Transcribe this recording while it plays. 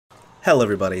Hello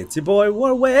everybody, it's your boy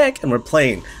Warwic, and we're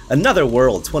playing Another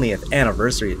World 20th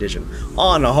Anniversary Edition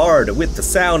on hard with the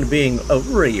sound being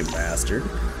remastered,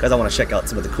 because I want to check out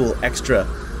some of the cool extra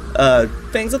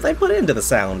things that they put into the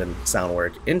sound and sound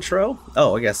work. Intro?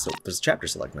 Oh, I guess there's chapter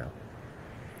select now.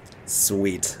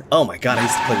 Sweet. Oh my god, I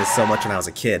used to play this so much when I was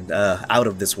a kid. Out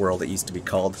of This World it used to be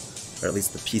called, or at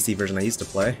least the PC version I used to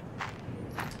play.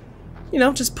 You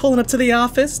know, just pulling up to the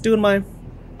office, doing my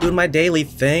daily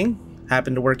thing.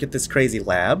 Happened to work at this crazy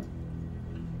lab.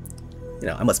 You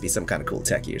know, I must be some kind of cool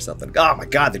techie or something. Oh my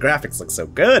god, the graphics look so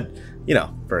good! You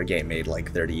know, for a game made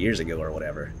like 30 years ago or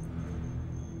whatever.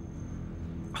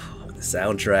 Oh, the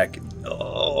soundtrack.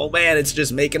 Oh man, it's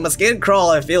just making my skin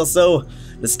crawl. I feel so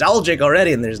nostalgic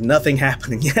already, and there's nothing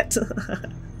happening yet.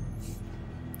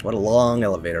 What a long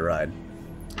elevator ride.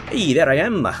 Hey, there I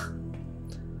am!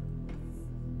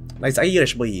 Nice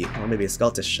Irish boy, or maybe a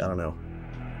Scottish, I don't know.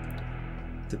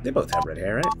 They both have red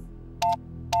hair, right?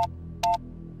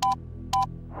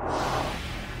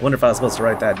 I wonder if I was supposed to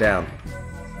write that down.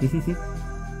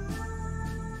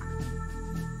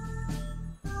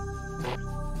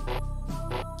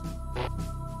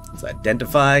 It's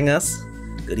identifying us.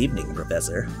 Good evening,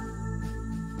 Professor.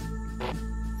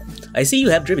 I see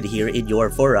you have driven here in your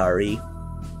Ferrari.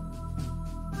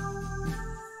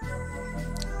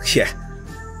 Yeah,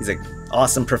 he's an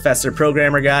awesome professor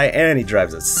programmer guy, and he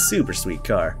drives a super sweet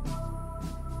car.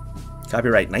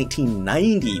 Copyright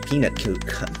 1990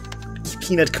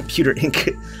 Peanut Computer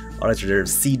Inc. All rights reserved.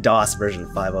 CDOS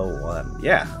version 501.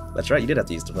 Yeah, that's right, you did have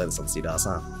to use to play this on CDOS,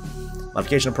 huh?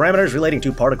 Modification of parameters relating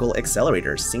to particle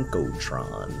accelerator.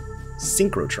 Synchrotron.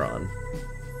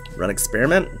 Run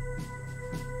experiment?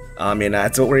 I mean,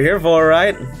 that's what we're here for,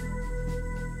 right?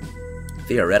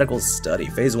 Theoretical study.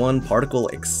 Phase 1 particle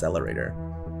accelerator.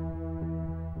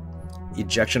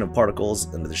 Ejection of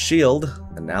particles into the shield.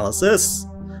 Analysis.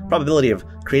 Probability of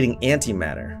creating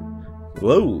antimatter.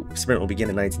 Whoa, experiment will begin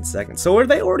in 19 seconds. So were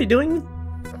they already doing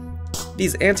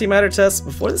these antimatter tests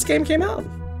before this game came out?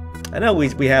 I know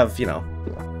we have, you know,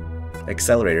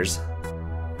 accelerators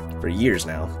for years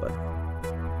now, but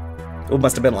it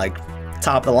must have been like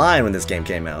top of the line when this game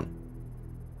came out.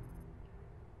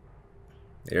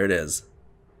 Here it is.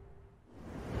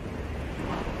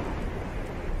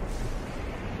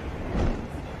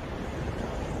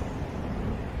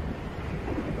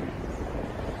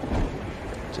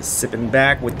 Just sipping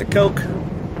back with the Coke,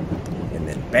 and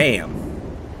then bam!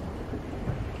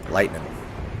 Lightning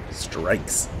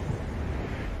strikes.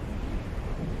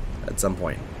 At some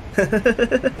point.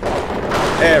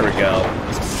 There we go.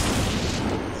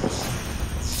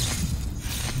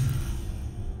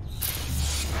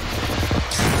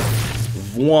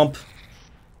 Whomp.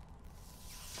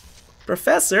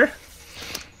 Professor,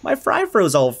 my fry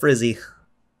froze all frizzy.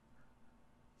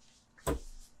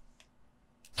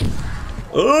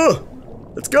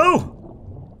 Let's go!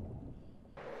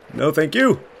 No, thank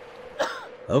you.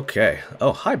 Okay.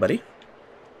 Oh, hi, buddy.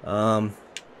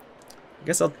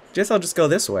 Guess I'll just go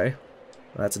this way.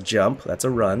 That's a jump. That's a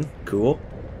run. Cool.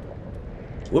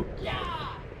 Whoop. Yeah!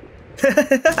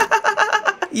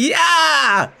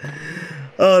 Yeah!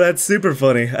 Oh, that's super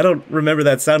funny. I don't remember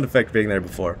that sound effect being there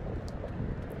before.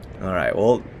 Alright,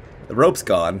 well, the rope's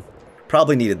gone.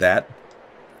 Probably needed that.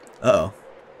 Uh-oh.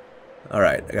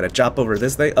 Alright, I gotta chop over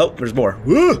this thing. Oh, there's more.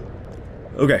 Woo!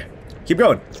 Okay, keep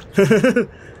going.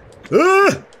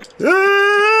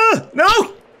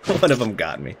 No! One of them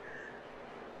got me.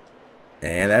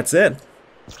 And that's it.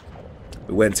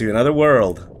 We went to another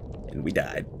world, and we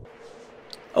died.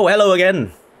 Oh, hello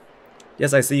again.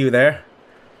 Yes, I see you there.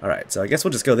 Alright, so I guess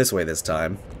we'll just go this way this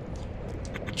time.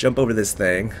 Jump over this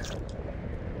thing.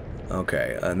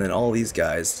 Okay, and then all these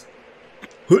guys.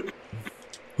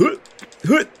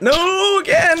 No,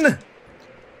 again!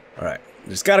 Alright,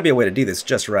 there's gotta be a way to do this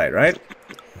just right, right?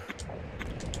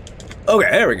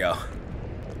 Okay, there we go.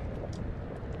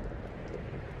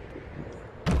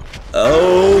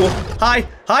 Oh, hi,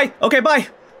 okay, bye.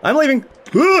 I'm leaving.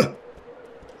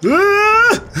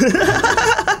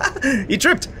 He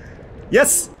tripped.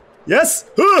 Yes.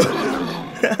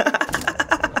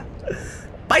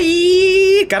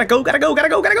 Bye. Gotta go. Don't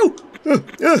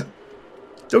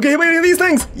get hit by any of these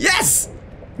things. Yes.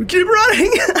 We keep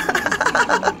running.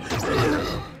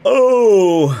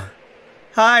 Oh,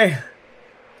 hi.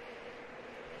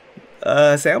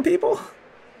 Sound people?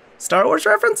 Star Wars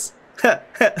reference?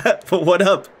 But what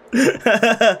up?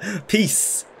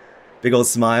 Peace. Big old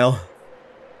smile.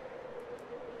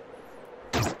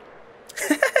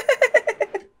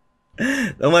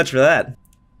 So much for that.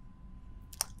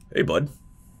 Hey, bud.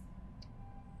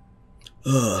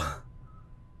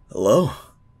 Hello?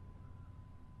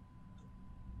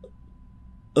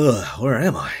 Where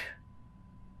am I?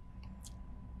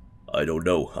 I don't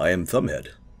know. I am Thumbhead.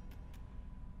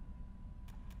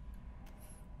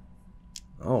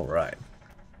 Alright.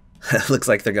 Looks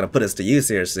like they're gonna put us to use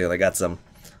here soon. They got some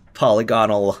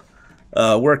polygonal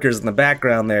workers in the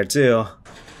background there, too.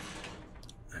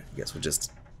 I guess we'll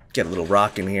just get a little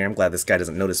rock in here. I'm glad this guy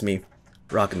doesn't notice me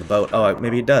rocking the boat. Oh,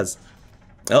 maybe he does.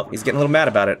 Oh, he's getting a little mad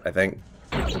about it, I think.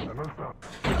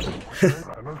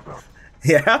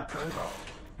 Yeah?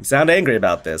 You sound angry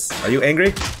about this. Are you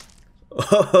angry?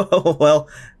 Oh, well,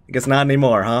 I guess not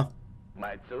anymore, huh?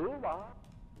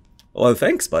 Well,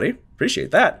 thanks, buddy.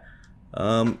 Appreciate that.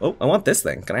 Oh, I want this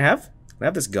thing. Can I have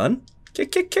this gun?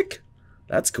 Kick, kick, kick.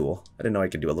 That's cool. I didn't know I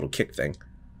could do a little kick thing.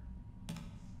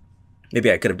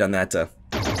 Maybe I could have done that to...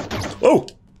 Whoa!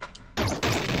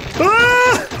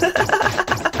 Ah!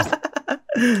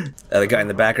 The guy in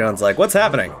the background's like, what's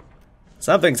happening?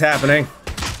 Something's happening.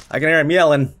 I can hear him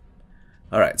yelling.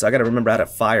 Alright, so I gotta remember how to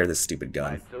fire this stupid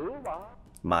gun.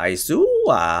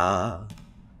 Maisua.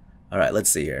 Alright, let's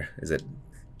see here. Is it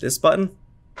this button?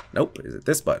 Nope. Is it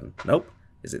this button? Nope.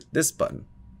 Is it this button?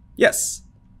 Yes.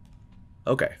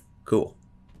 Okay, cool.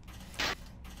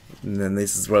 And then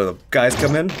this is where the guys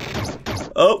come in.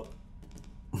 Oh!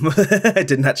 I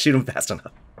did not shoot him fast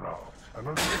enough.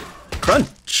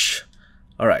 Crunch!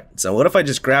 Alright, so what if I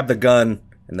just grab the gun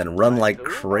and then run like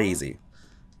crazy?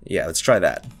 Yeah, let's try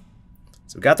that.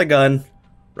 So we got the gun.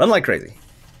 Run like crazy.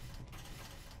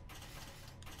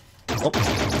 Oh.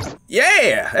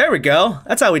 Yeah! There we go.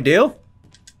 That's how we do.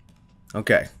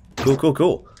 Okay. Cool, cool,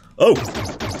 cool. Oh!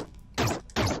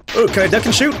 Oh, can I duck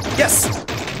and shoot? Yes!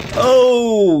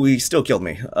 Oh, he still killed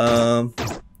me.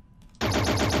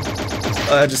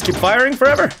 Just keep firing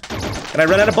forever? Can I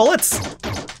run out of bullets?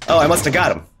 Oh, I must have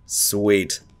got him.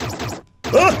 Sweet.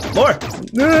 Oh, more!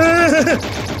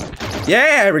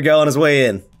 Yeah, here we go on his way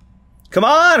in. Come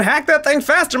on, hack that thing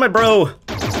faster, my bro!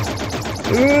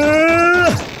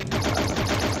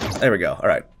 There we go,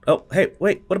 alright. Oh, hey,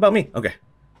 wait, what about me? Okay.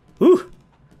 Whew.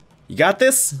 You got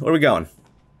this? Where are we going?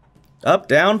 Up,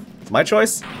 down? It's my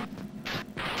choice?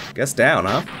 Guess down,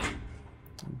 huh?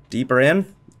 Deeper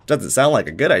in? Doesn't sound like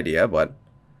a good idea, but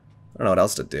I don't know what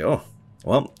else to do.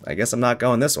 Well, I guess I'm not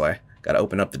going this way. Gotta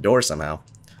open up the door somehow.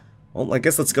 Well, I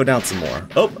guess let's go down some more.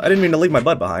 Oh, I didn't mean to leave my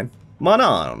butt behind. Come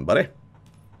on, buddy.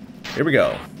 Here we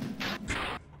go.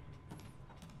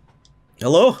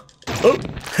 Hello? Oh!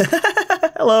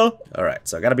 Hello! Alright,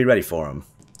 so I gotta be ready for him.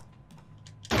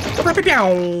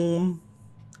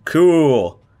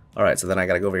 Cool! Alright, so then I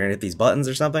gotta go over here and hit these buttons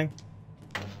or something?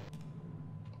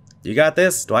 You got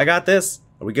this? Do I got this?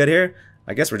 Are we good here?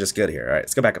 I guess we're just good here. Alright,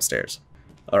 let's go back upstairs.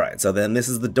 Alright, so then this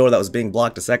is the door that was being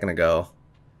blocked a second ago.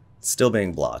 It's still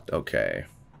being blocked. Okay.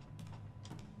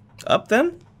 Up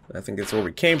then? I think that's where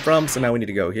we came from, so now we need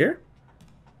to go here.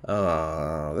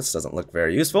 This doesn't look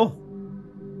very useful.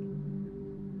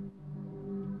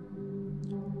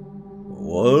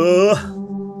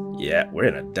 Whoa! Yeah, we're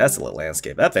in a desolate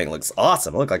landscape. That thing looks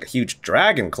awesome. It looked like a huge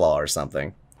dragon claw or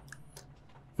something.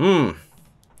 So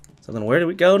then where do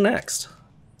we go next?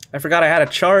 I forgot I had a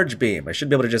charge beam. I should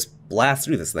be able to just blast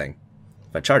through this thing.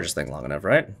 If I charge this thing long enough,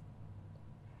 right?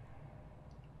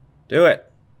 Do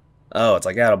it! Oh, it's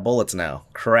like out of bullets now.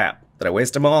 Crap. Did I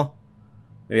waste them all?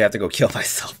 Maybe I have to go kill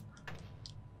myself.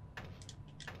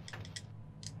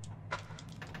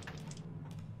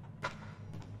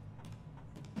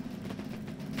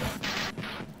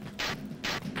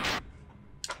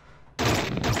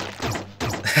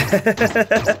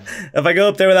 If I go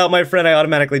up there without my friend, I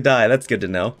automatically die. That's good to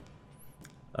know.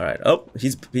 Alright. Oh,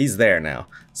 he's there now.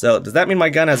 So, does that mean my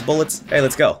gun has bullets? Hey,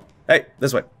 let's go. Hey,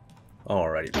 this way.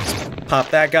 Alrighty. Just pop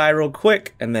that guy real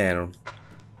quick, and then...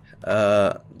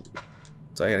 so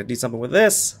I gotta do something with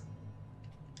this.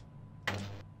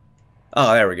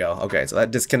 Oh, there we go. Okay, so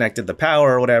that disconnected the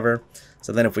power or whatever.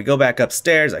 So then if we go back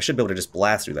upstairs, I should be able to just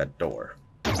blast through that door.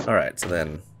 Alright, so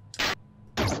then...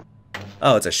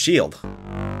 Oh, it's a shield.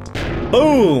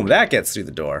 Boom! That gets through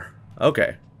the door.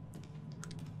 Okay.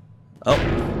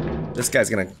 Oh. This guy's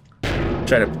gonna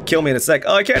try to kill me in a sec.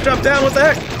 Oh, I can't drop down. What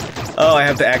the heck? Oh, I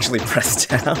have to actually press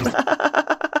down.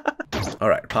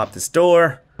 Alright, pop this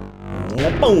door.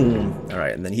 Boom!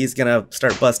 Alright, and then he's gonna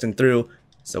start busting through.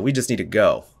 So we just need to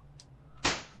go.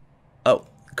 Oh,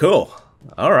 cool.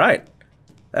 Alright.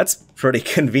 That's pretty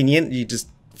convenient. You just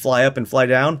fly up and fly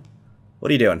down. What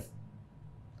are you doing?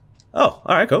 Oh,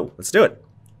 alright, cool. Let's do it.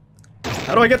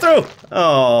 How do I get through?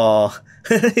 Oh,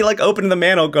 he like opened the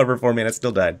manhole cover for me and I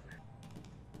still died.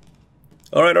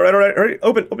 Alright, hurry,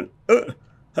 open.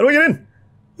 How do I get in?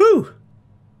 Woo!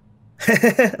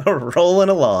 Rolling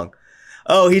along.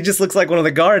 Oh, he just looks like one of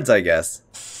the guards, I guess.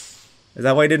 Is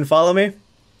that why you didn't follow me?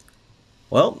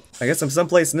 Well, I guess I'm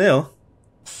someplace new.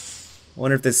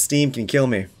 Wonder if this steam can kill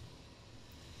me.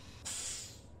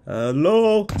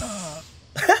 Hello?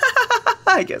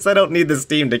 I guess I don't need the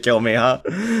steam to kill me, huh?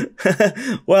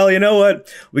 Well, you know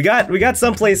what? We got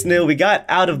someplace new. We got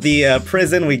out of the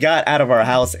prison. We got out of our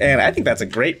house, and I think that's a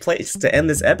great place to end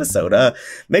this episode.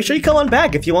 Make sure you come on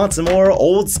back if you want some more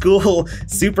old school,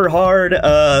 super hard,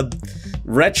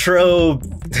 retro.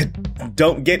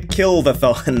 Don't get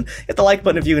killed-a-thon. Hit the like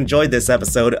button if you enjoyed this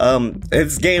episode.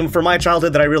 It's a game from my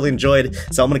childhood that I really enjoyed,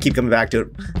 so I'm gonna keep coming back to it.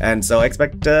 And so I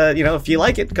expect, you know, if you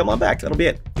like it, come on back. That'll be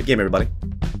it. Good game, everybody.